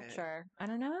the know culture. I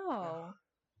don't know.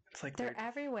 it's like They're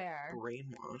everywhere.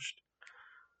 brainwashed.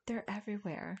 They're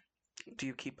everywhere. Do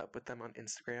you keep up with them on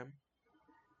Instagram?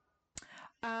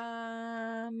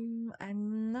 I'm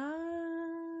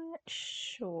not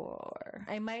sure.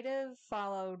 I might have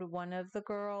followed one of the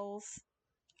girls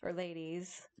or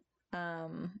ladies.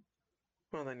 Well,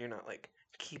 then you're not like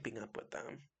keeping up with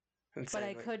them. But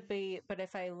I could be. But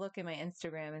if I look at my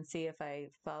Instagram and see if I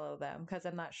follow them, because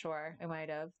I'm not sure, I might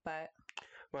have. But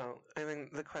well, I mean,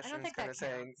 the question is kind of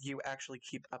saying you actually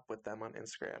keep up with them on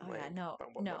Instagram. Oh, yeah, no,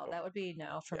 that would be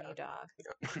no for me, dog.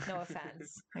 Yeah. No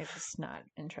offense, I'm just not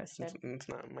interested. It's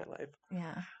not in my life.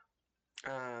 Yeah.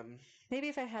 Maybe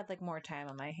if I had like more time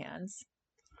on my hands.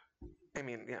 I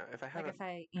mean, yeah, if I had if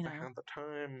I had the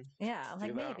time. Yeah,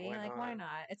 like maybe, why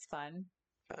not? It's fun.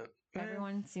 But,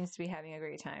 everyone seems to be having a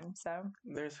great time. So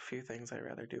there's a few things I'd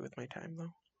rather do with my time,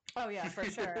 though. Oh yeah, for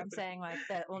sure. I'm saying like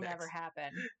that will never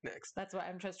happen. Next. That's why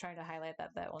I'm just trying to highlight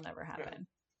that will never happen.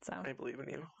 So I believe in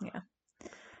you. Yeah.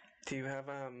 Do you have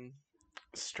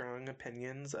strong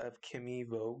opinions of Kimmy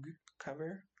Vogue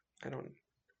cover? I don't.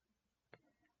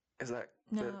 Is that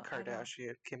the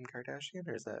Kardashian, Kim Kardashian,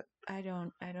 or is that? I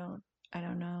don't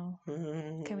know.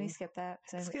 Can we skip that?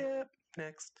 Skip.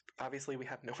 Next. Obviously, we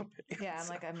have no opinion. Yeah, I'm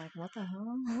like, what the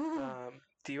hell?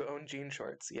 Do you own jean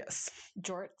shorts? Yes.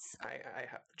 Jorts. I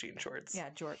have the jean shorts.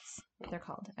 Yeah, jorts. They're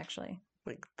called, actually.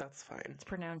 Like, that's fine. It's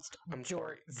pronounced I'm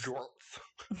jorts. Sorry.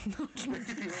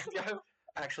 Jorts. Yeah.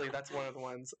 Actually, that's one of the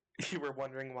ones you were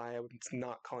wondering why I was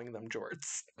not calling them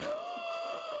jorts.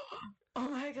 Oh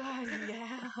my god,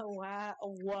 yeah. Wow.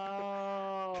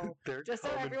 Whoa. Just so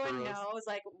everyone knows,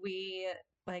 like, we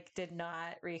did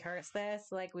not rehearse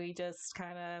this. Like, we just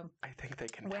kind of I think they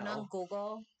can went on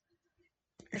Google.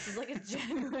 This is like a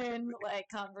genuine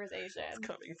conversation. It's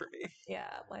coming for me.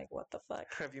 Yeah, like what the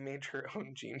fuck? Have you made your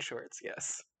own jean shorts?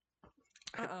 Yes.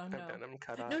 No. I've done them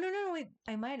cut off. No.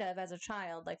 I might have as a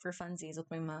child, like for funsies with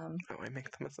my mom. Oh, I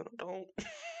make them as an adult.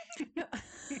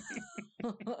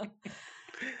 Oh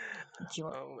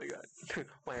my god.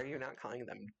 Why are you not calling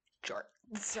them jorts?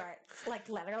 Jorts. Like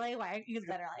literally, why aren't you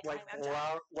literally calling them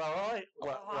jorts? Why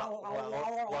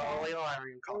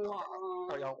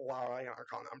are you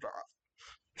calling them jorts?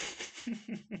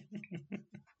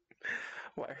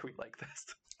 Why are we like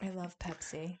this? I love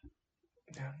Pepsi.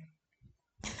 Yeah.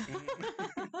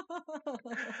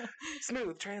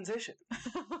 Smooth transition.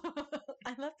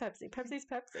 I love Pepsi. Pepsi's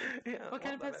Pepsi. Yeah. What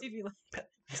kind of Pepsi do you like?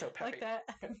 So like that.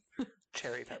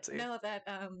 Cherry Pepsi. No, that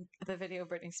the video of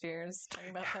Britney Spears talking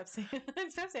about Pepsi.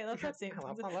 It's Pepsi. I love Pepsi. I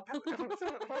love Pepsi.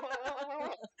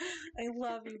 I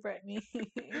love you, Brittany.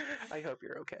 I hope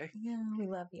you're okay. Yeah, we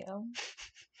love you.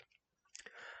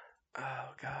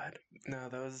 Oh god. No,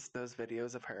 those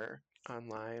videos of her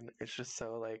online, it's just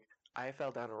so like I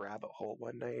fell down a rabbit hole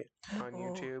one night on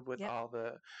YouTube with all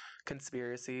the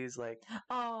conspiracies. Like,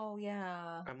 oh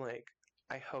yeah, I'm like,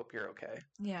 I hope you're okay.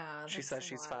 Yeah, she says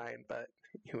she's fine, but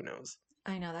who knows?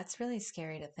 I know that's really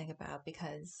scary to think about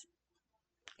because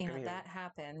that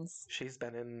happens. She's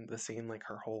been in the scene like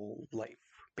her whole life,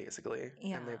 basically,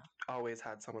 and they've always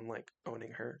had someone like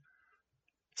owning her.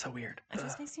 So weird. It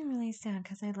just makes me really sad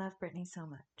because I love Brittany so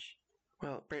much.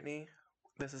 Well, Brittany,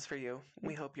 this is for you.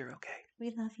 We hope you're okay. We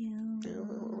love you.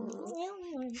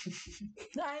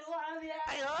 I love you.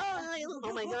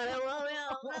 Oh my god, I love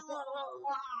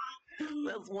you.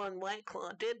 This one White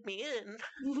Claw did me in.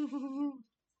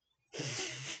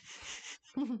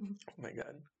 Oh my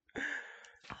god.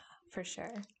 For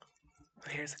sure.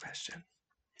 Here's a question.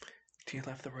 Do you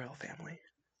love the royal family?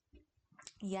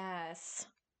 Yes.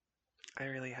 I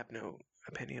really have no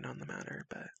opinion on the matter,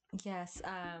 but... Yes.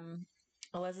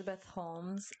 Elizabeth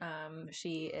Holmes,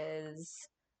 she is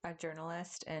a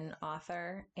journalist and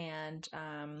author and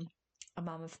a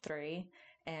mom of 3.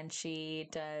 And she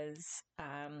does,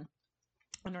 on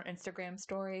her Instagram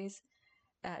stories,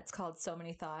 it's called So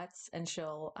Many Thoughts, and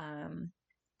she'll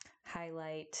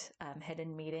highlight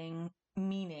hidden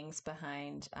meanings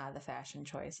behind the fashion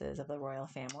choices of the royal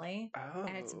family.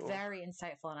 And it's Oh, very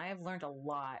insightful, and I have learned a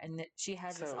lot. And that she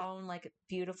has its so own like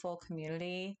beautiful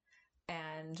community,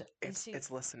 and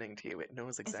it's listening to you. It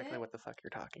knows exactly it? what the fuck you're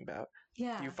talking about. Do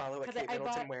Yeah, you follow what because Kate I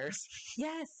Middleton bought wears?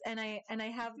 yes, and I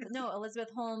have no Elizabeth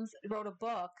Holmes wrote a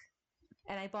book,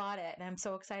 and I bought it, and I'm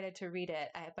so excited to read it.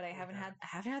 But I Oh my haven't God.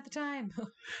 had the time.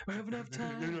 I have enough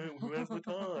time. Who has the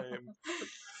time?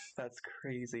 That's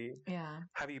crazy. Yeah.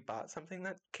 Have you bought something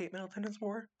that Kate Middleton has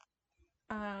wore,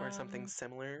 or something Um,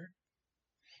 similar?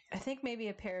 I think maybe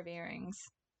a pair of earrings.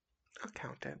 I'll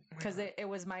count it. Why Because not? it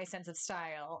was my sense of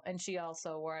style, and she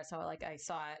also wore it, so like I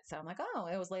saw it, so I'm like, oh,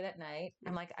 it was late at night.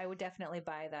 I'm like, I would definitely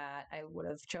buy that. I would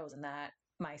have chosen that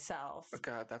myself. Oh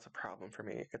God, that's a problem for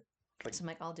me. It's like So I'm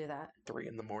like, I'll do that. 3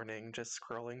 in the morning, just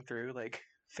scrolling through like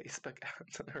Facebook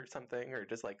ads or something, or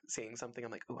just like seeing something.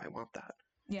 I'm like, oh, I want that.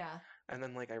 Yeah. And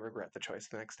then like I regret the choice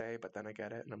the next day, but then I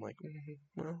get it, and I'm like,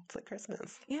 well, it's like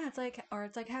Christmas. Yeah, it's like, or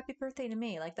it's like happy birthday to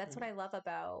me. Like that's what I love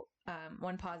about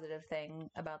one positive thing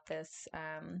about this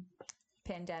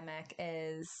pandemic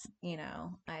is,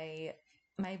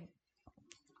 my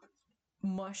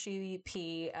mushy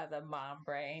pea of a mom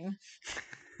brain.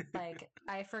 Like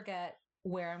I forget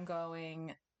where I'm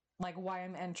going, like why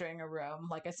I'm entering a room,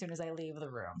 like as soon as I leave the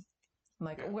room. I'm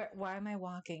like, Yeah. why am I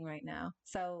walking right now?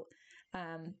 So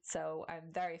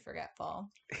I'm very forgetful.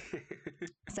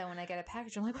 So when I get a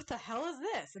package, I'm like, what the hell is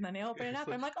this? And then I open it up,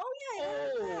 and I'm like, oh yeah, I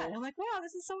love that. Oh. I'm like, wow,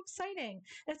 this is so exciting.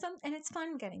 And it's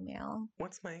fun getting mail.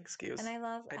 What's my excuse? And I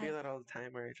do that all the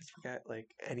time where I just forget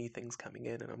like anything's coming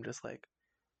in, and I'm just like,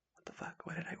 what the fuck?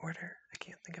 What did I order? I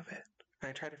can't think of it. And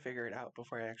I try to figure it out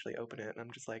before I actually open it, and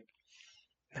I'm just like,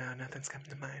 no, nothing's coming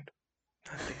to mind.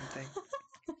 Not a damn thing.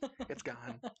 It's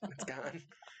gone. It's gone.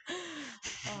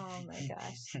 Oh my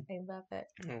gosh, I love it.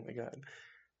 Oh my God.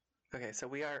 Okay, so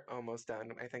we are almost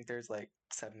done. I think there's like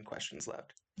 7 questions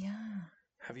left. Yeah.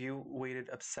 Have you waited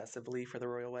obsessively for the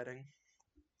royal wedding?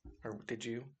 Or did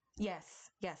you? Yes.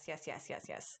 Let's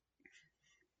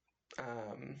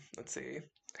see.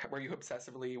 Were you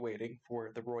obsessively waiting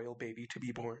for the royal baby to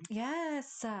be born?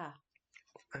 Yes.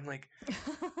 I'm like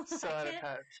so out of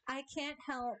touch. I can't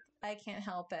help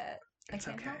it. It's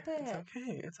I can't okay. help it. It's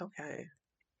okay. It's okay.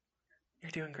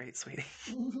 You're doing great, sweetie.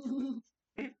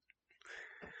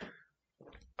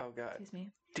 Oh God. Excuse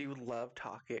me. Do you love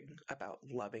talking about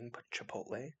loving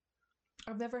Chipotle?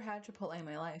 I've never had Chipotle in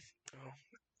my life. Oh,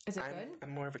 Is it good? I'm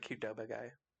more of a Qdoba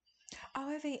guy. Oh,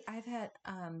 I've had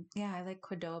I like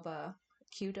Qdoba.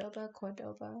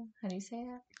 Qdoba. How do you say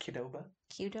it? Qdoba?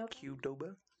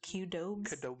 Qdoba.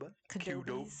 Qdoba?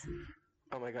 Qdobes.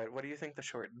 Oh my God. What do you think the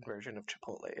shortened version of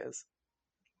Chipotle is?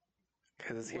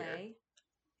 Because it's here. Lay.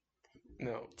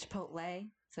 No. Chipotle.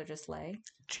 So just lay.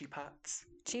 Cheepots.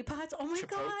 Cheepots. Oh my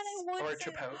God, I want or to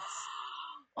say Chipotes.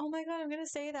 Oh my God, I'm gonna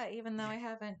say that even though I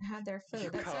haven't had their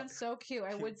food. That sounds so cute.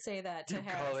 I would say that to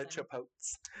Harrison. You call it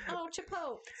Chipotes. Oh,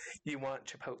 Chipotes. You want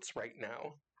Chipotes right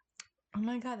now. Oh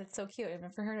my God, that's so cute. I've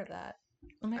never heard of that.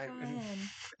 Oh my God.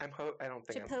 I don't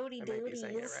think I Chipotle might be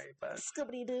saying it right, but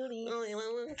Scoobity doody.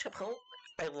 Chipotle.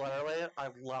 I love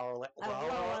Chipotle.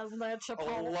 I love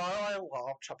Chipotle.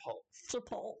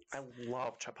 I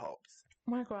love Chipotle.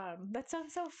 Oh my God, that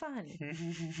sounds so fun.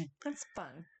 That's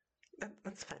fun.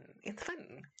 That's fun. It's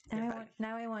fun.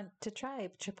 Now I want to try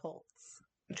Chipotle.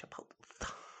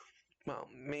 Well,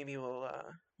 maybe we'll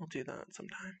do that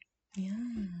sometime. Yeah.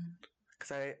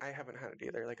 Because I haven't had it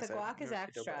either. Like the I said, guac is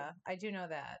extra. I do know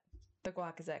that. The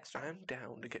guac is extra. I'm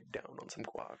down to get down on some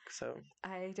guac, so.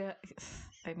 I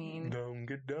mean. Down,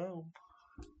 get down.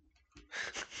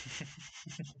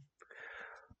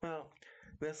 Well,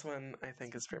 this one I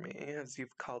think is for me. As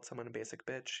you've called someone a basic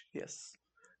bitch. Yes.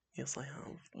 Yes, I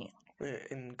have. Yeah.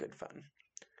 In good fun.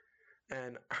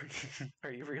 And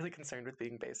are you really concerned with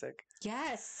being basic?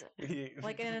 Yes.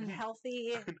 Like an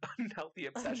unhealthy... an unhealthy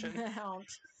obsession?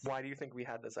 Why do you think we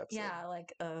had this episode? Yeah,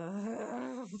 like,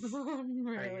 I'm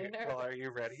really nervous. Well, are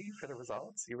you ready for the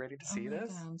results? You ready to see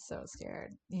this? God, I'm so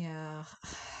scared. Yeah.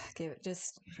 Give it,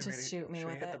 just shoot me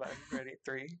with it. Hit the button? Ready?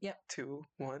 3, 2,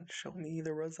 1. Show me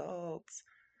the results.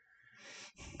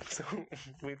 So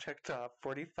we've checked off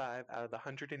 45 out of the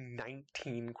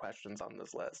 119 questions on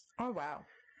this list. Oh, wow.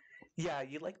 Yeah,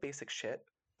 you like basic shit,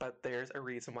 but there's a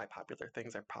reason why popular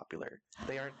things are popular.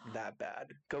 They aren't that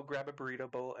bad. Go grab a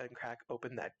burrito bowl and crack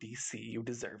open that DC. You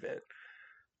deserve it.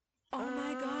 Oh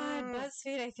my God,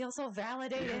 BuzzFeed, I feel so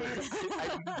validated.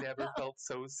 I've never felt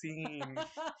so seen.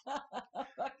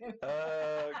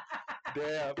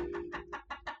 Damn.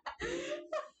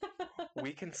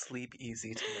 We can sleep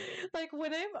easy tonight. Like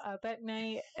when I'm up at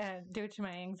night and due to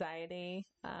my anxiety,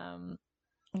 and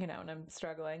I'm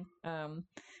struggling, I'll,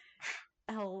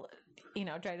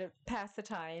 try to pass the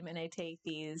time and I take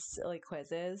these silly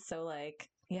quizzes. So like,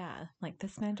 yeah, like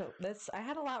I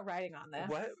had a lot riding on this.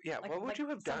 What? Yeah. Like, what would you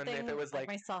have done if it was like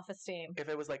my self-esteem? if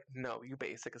it was like, no, you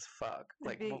basic as fuck.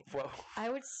 Like, whoa. I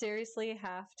would seriously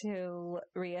have to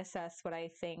reassess what I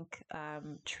think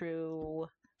true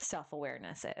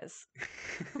self-awareness is.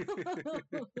 I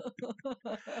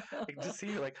can just see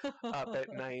you like up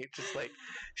at night, just like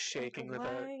shaking with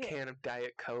a can of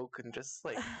Diet Coke and just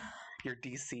like your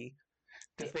DC.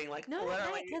 Just being like, no,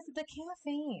 literally. because of the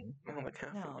caffeine. Oh, the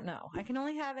caffeine. No. I can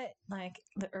only have it like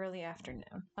the early afternoon.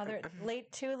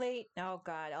 Too late. Oh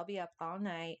God, I'll be up all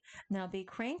night and I'll be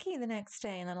cranky the next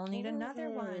day, and then I'll need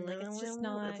another one. Like it's just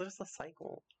not. It's just a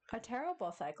cycle. A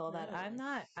terrible cycle that I'm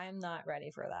not ready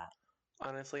for that.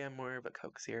 Honestly, I'm more of a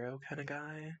Coke Zero kind of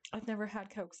guy. I've never had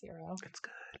Coke Zero. It's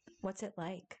good. What's it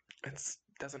like? It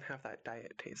doesn't have that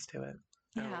diet taste to it.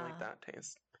 I don't like that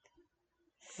taste.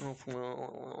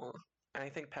 I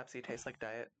think Pepsi tastes like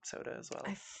diet soda as well.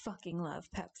 I fucking love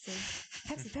Pepsi.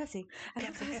 Pepsi. I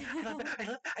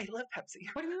love Pepsi.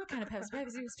 What do you mean what kind of Pepsi? What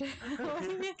do you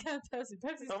mean what kind of Pepsi?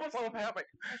 Pepsi's almost all Pepsi.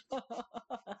 What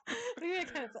do you mean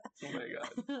what kind of Oh my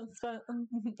god.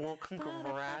 Well,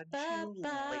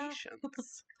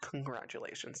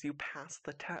 congratulations. You passed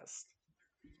the test.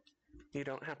 You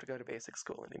don't have to go to basic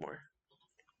school anymore.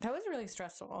 That was really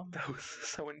stressful. That was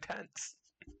so intense.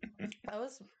 I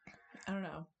don't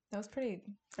know. That was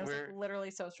like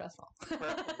literally so stressful. It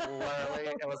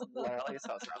was literally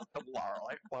so stressful.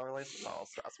 Literally so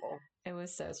stressful. It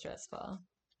was so stressful.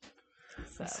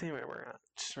 So. Let's see where we're at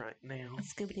right now.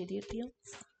 Scooby-Doo-Doo.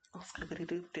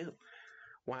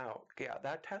 Wow. Yeah,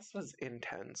 that test was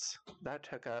intense. That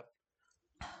took up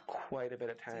quite a bit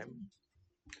of time.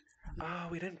 Oh,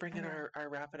 we didn't bring in our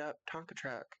Wrap It Up Tonka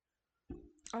truck.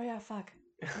 Oh yeah, fuck.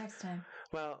 Next time.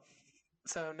 Well,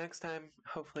 so next time,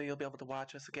 hopefully you'll be able to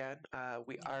watch us again.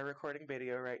 We are recording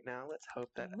video right now. Let's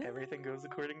hope that everything goes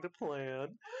according to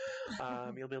plan.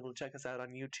 You'll be able to check us out on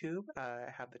YouTube. I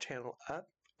have the channel up.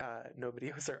 No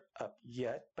videos are up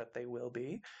yet, but they will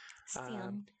be.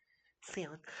 Soon.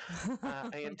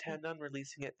 I intend on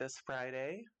releasing it this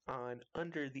Friday on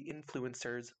Under the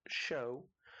Influencers Show.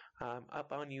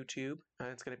 Up on YouTube.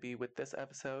 It's going to be with this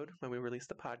episode when we release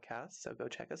the podcast, so go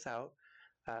check us out.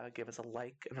 Give us a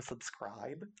like and a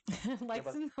subscribe. like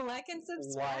and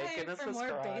subscribe for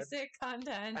more basic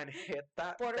content. And hit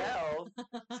that bell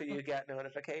so you get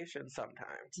notifications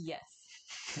sometimes. Yes.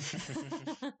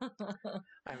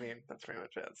 I mean, that's pretty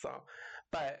much it. So,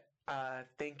 but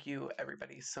thank you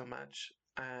everybody so much.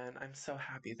 And I'm so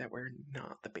happy that we're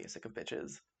not the basic of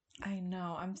bitches. I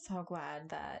know. I'm so glad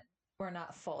that we're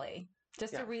not fully.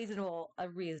 Just a reasonable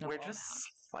We're just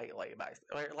slightly biased.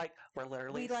 We're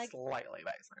literally slightly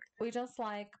biased. We just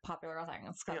like popular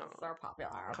things because they're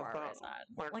popular for a reason.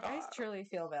 Like, I truly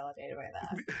feel validated by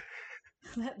that.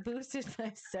 That boosted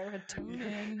my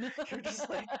serotonin. You're just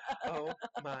like, oh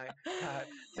my god,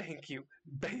 thank you,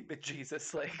 baby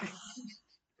Jesus. Like,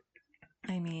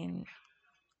 I mean,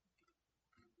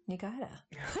 you gotta.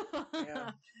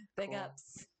 Yeah. Big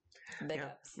ups. Big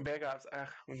ups. Big ups.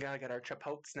 We gotta get our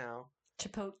chipotes now.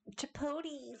 Chipotes.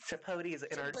 Chipotes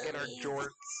in our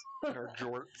jorts. In our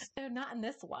jorts. They're not in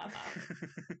this weather.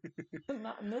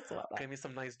 Not in this weather. Give me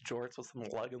some nice jorts with some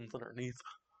leggings underneath.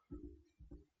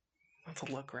 That's a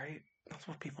look, right? That's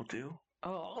what people do.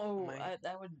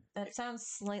 That sounds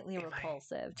slightly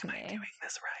repulsive to me. Am I doing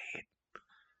this right?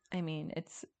 I mean,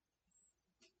 it's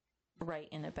right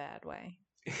in a bad way.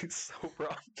 It's so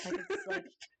wrong. Like it's like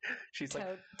she's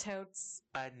like totes.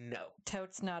 No.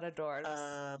 Totes not adored.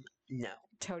 No.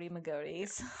 Toady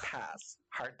Magoties. Pass.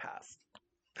 Hard pass.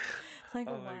 Like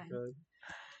oh my god.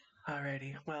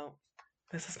 Alrighty. Well,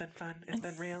 this has been fun. It's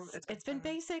been real. It's been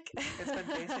basic. It's been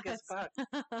basic as fuck.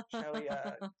 Shall we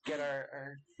get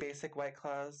our basic White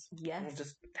Claws? Yes. We'll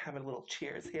just have a little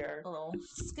cheers here. A little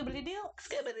skibbity-doo.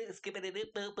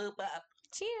 Skibbity-doo, boop, bop.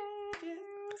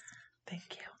 Cheers.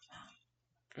 Thank you.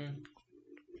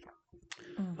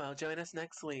 Well, join us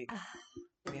next week.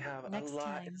 We have a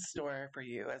lot in store for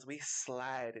you as we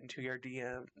slide into your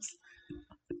DMs.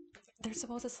 They're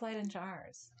supposed to slide in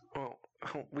jars. Oh,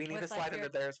 we need to slide into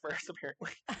theirs first,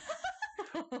 apparently.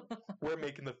 We're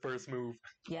making the first move.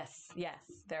 Yes,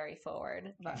 very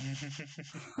forward. But...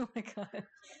 oh my god.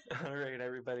 All right,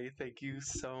 everybody. Thank you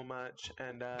so much.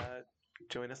 And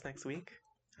join us next week.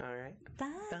 All right.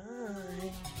 Bye.